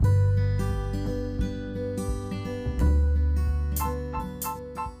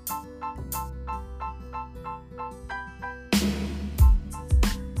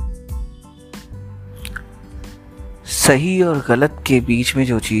सही और गलत के बीच में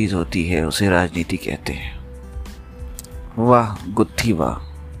जो चीज होती है उसे राजनीति कहते हैं। वाह गुत्थी वाह,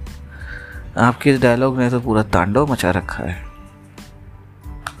 आपके इस डायलॉग ने तो पूरा तांडव मचा रखा है।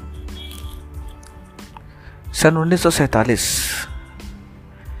 सन 1947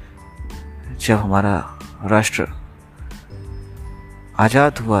 जब हमारा राष्ट्र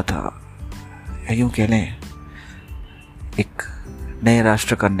आजाद हुआ था, यूं कह लें एक नए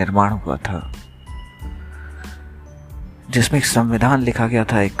राष्ट्र का निर्माण हुआ था, जिसमें एक संविधान लिखा गया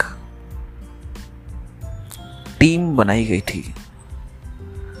था, एक टीम बनाई गई थी।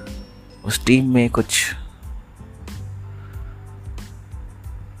 उस टीम में कुछ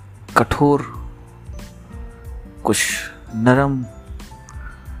कठोर, कुछ नरम,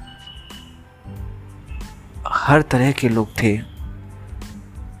 हर तरह के लोग थे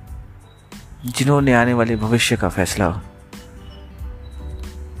जिन्होंने आने वाले भविष्य का फैसला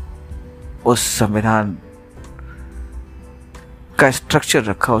उस संविधान का स्ट्रक्चर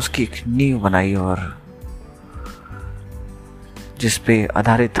रखा, उसकी एक नींव बनाई और जिस पे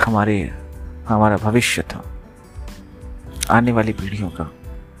आधारित हमारा भविष्य था, आने वाली पीढ़ियों का।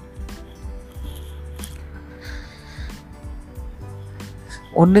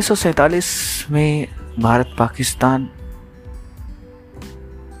 उन्नीस 1947 में भारत पाकिस्तान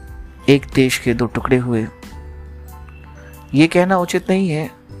एक देश के दो टुकड़े हुए। ये कहना उचित नहीं है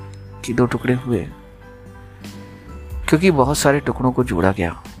कि दो टुकड़े हुए, क्योंकि बहुत सारे टुकड़ों को जोड़ा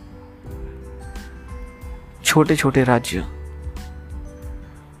गया। छोटे छोटे राज्य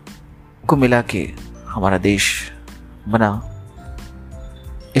को मिला के हमारा देश बना।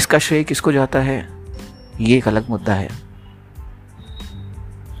 इसका श्रेय किसको जाता है, ये एक अलग मुद्दा है।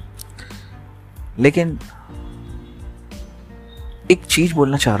 लेकिन एक चीज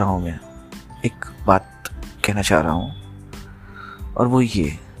बोलना चाह रहा हूं मैं, एक बात कहना चाह रहा हूं, और वो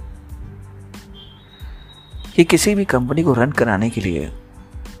ये कि किसी भी कंपनी को रन कराने के लिए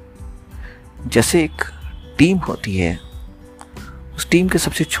जैसे एक टीम होती है, उस टीम के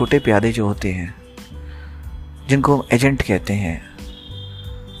सबसे छोटे प्यादे जो होते हैं, जिनको हम एजेंट कहते हैं,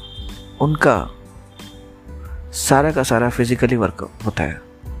 उनका सारा का सारा फिजिकली वर्क होता है।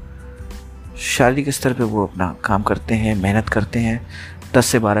 शारीरिक स्तर पे वो अपना काम करते हैं, मेहनत करते हैं। 10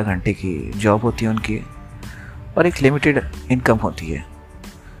 से 12 घंटे की जॉब होती है उनकी, और एक लिमिटेड इनकम होती है।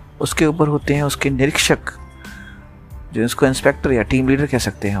 उसके ऊपर होते हैं उसके निरीक्षक, जो इसको इंस्पेक्टर या टीम लीडर कह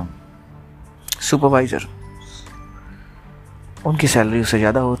सकते हैं हम, सुपरवाइजर। उनकी सैलरी उससे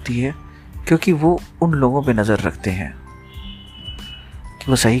ज़्यादा होती है, क्योंकि वो उन लोगों पे नज़र रखते हैं कि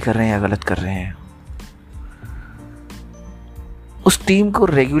वो सही कर रहे हैं या गलत कर रहे हैं। उस टीम को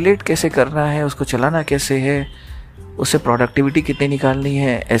रेगुलेट कैसे करना है, उसको चलाना कैसे है, उससे प्रोडक्टिविटी कितनी निकालनी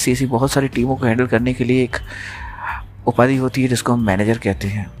है, ऐसी ऐसी बहुत सारी टीमों को हैंडल करने के लिए एक उपाधि होती है जिसको हम मैनेजर कहते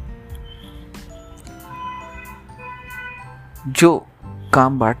हैं। जो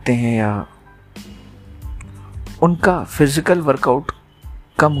काम बांटते हैं या उनका फिजिकल वर्कआउट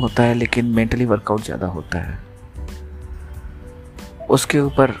कम होता है, लेकिन मेंटली वर्कआउट ज़्यादा होता है। उसके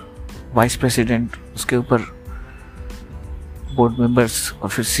ऊपर वाइस प्रेसिडेंट, उसके ऊपर बोर्ड मेंबर्स, और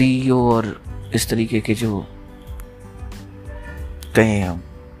फिर सीईओ, और इस तरीके के जो कहें हम,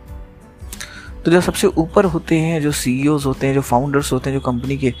 तो जो सबसे ऊपर होते हैं, जो सीईओज होते हैं, जो फाउंडर्स होते हैं, जो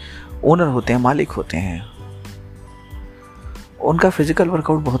कंपनी के ओनर होते हैं, मालिक होते हैं, उनका फिजिकल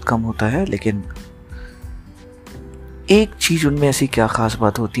वर्कआउट बहुत कम होता है। लेकिन एक चीज़ उनमें ऐसी क्या ख़ास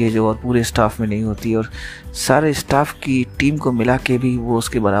बात होती है जो और पूरे स्टाफ में नहीं होती, और सारे स्टाफ की टीम को मिला के भी वो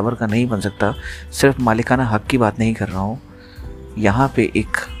उसके बराबर का नहीं बन सकता। सिर्फ मालिकाना हक की बात नहीं कर रहा हूँ, यहाँ पे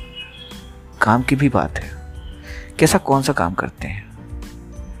एक काम की भी बात है। कैसा, कौन सा काम करते हैं।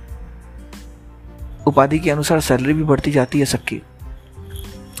 उपाधि के अनुसार सैलरी भी बढ़ती जाती है सबकी।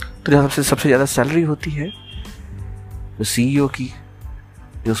 तो जो सबसे ज़्यादा सैलरी होती है जो सीईओ की,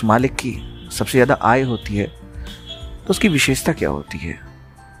 जो उस मालिक की सबसे ज़्यादा आय होती है, तो उसकी विशेषता क्या होती है?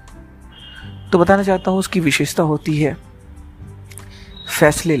 तो बताना चाहता हूँ, उसकी विशेषता होती है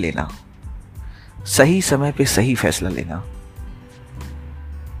फैसले लेना, सही समय पे सही फैसला लेना।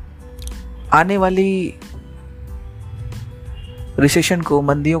 आने वाली रिसेशन को,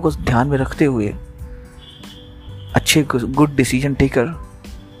 मंदियों को ध्यान में रखते हुए अच्छे गुड डिसीजन टेकर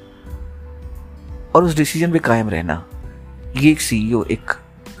और उस डिसीजन पे कायम रहना, ये एक सीईओ, एक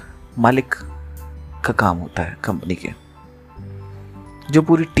मालिक का काम होता है कंपनी के, जो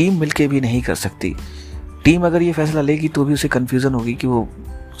पूरी टीम मिलके भी नहीं कर सकती। टीम अगर ये फैसला लेगी तो भी उसे कंफ्यूजन होगी कि वो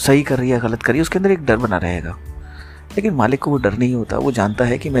सही कर रही है या गलत कर रही है, उसके अंदर एक डर बना रहेगा। लेकिन मालिक को वो डर नहीं होता, वो जानता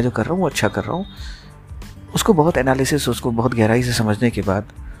है कि मैं जो कर रहा हूँ वो अच्छा कर रहा हूँ। उसको बहुत एनालिसिस, उसको बहुत गहराई से समझने के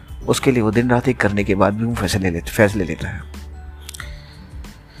बाद, उसके लिए वो दिन रात एक करने के बाद भी वो फैसले लेता है।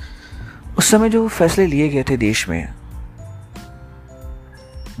 उस समय जो फैसले लिए गए थे देश में,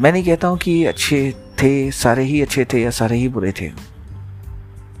 मैं नहीं कहता हूं कि अच्छे थे, सारे ही अच्छे थे या सारे ही बुरे थे।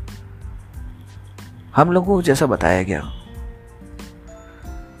 हम लोगों को जैसा बताया गया,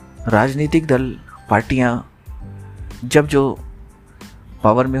 राजनीतिक दल, पार्टियां जब जो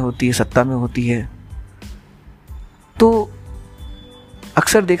पावर में होती है, सत्ता में होती है, तो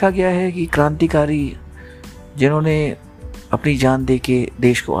अक्सर देखा गया है कि क्रांतिकारी जिन्होंने अपनी जान दे के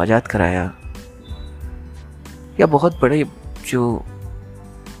देश को आज़ाद कराया, या बहुत बड़े जो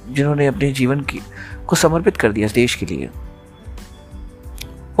जिन्होंने अपने जीवन को समर्पित कर दिया देश के लिए,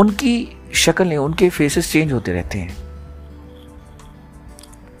 उनकी शक्लें, उनके फेसेस चेंज होते रहते हैं।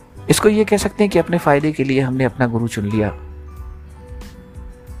 इसको ये कह सकते हैं कि अपने फायदे के लिए हमने अपना गुरु चुन लिया,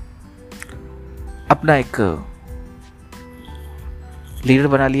 अपना एक लीडर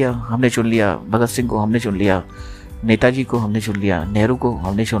बना लिया, हमने चुन लिया। भगत सिंह को हमने चुन लिया, नेताजी को हमने चुन लिया, नेहरू को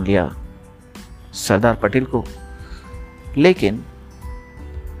हमने चुन लिया, सरदार पटेल को। लेकिन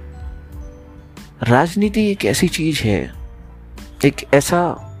राजनीति एक ऐसी चीज है, एक ऐसा,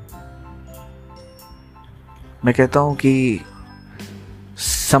 मैं कहता हूं कि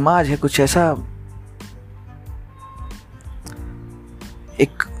समाज है, कुछ ऐसा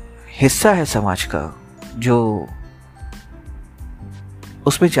एक हिस्सा है समाज का, जो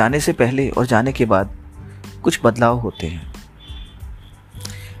उसमें जाने से पहले और जाने के बाद कुछ बदलाव होते हैं।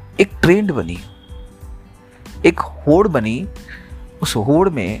 एक ट्रेंड बनी, एक होड़ बनी। उस होड़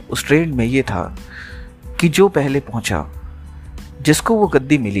में, उस ट्रेंड में ये था कि जो पहले पहुंचा, जिसको वो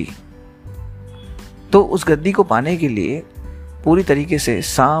गद्दी मिली, तो उस गद्दी को पाने के लिए पूरी तरीके से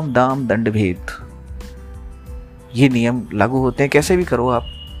साम दाम दंड भेद, ये नियम लागू होते हैं। कैसे भी करो आप,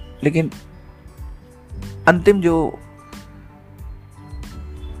 लेकिन अंतिम जो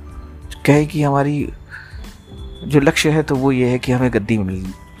कहे कि हमारी जो लक्ष्य है, तो वो ये है कि हमें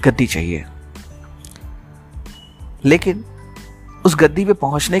गद्दी चाहिए। लेकिन उस गद्दी पे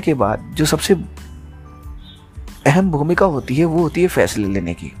पहुंचने के बाद जो सबसे अहम भूमिका होती है, वो होती है फैसले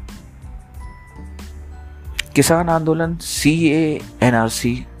लेने की। किसान आंदोलन, CAA,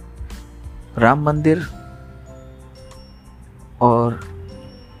 NRC, राम मंदिर और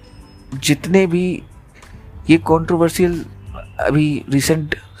जितने भी ये कंट्रोवर्शियल अभी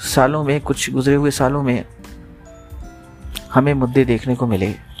रिसेंट सालों में, कुछ गुजरे हुए सालों में हमें मुद्दे देखने को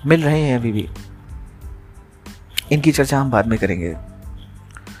मिल रहे हैं अभी भी, इनकी चर्चा हम बाद में करेंगे।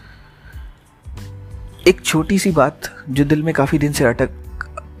 एक छोटी सी बात जो दिल में काफी दिन से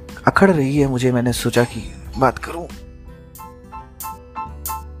अखड़ रही है मुझे, मैंने सोचा कि बात करूं।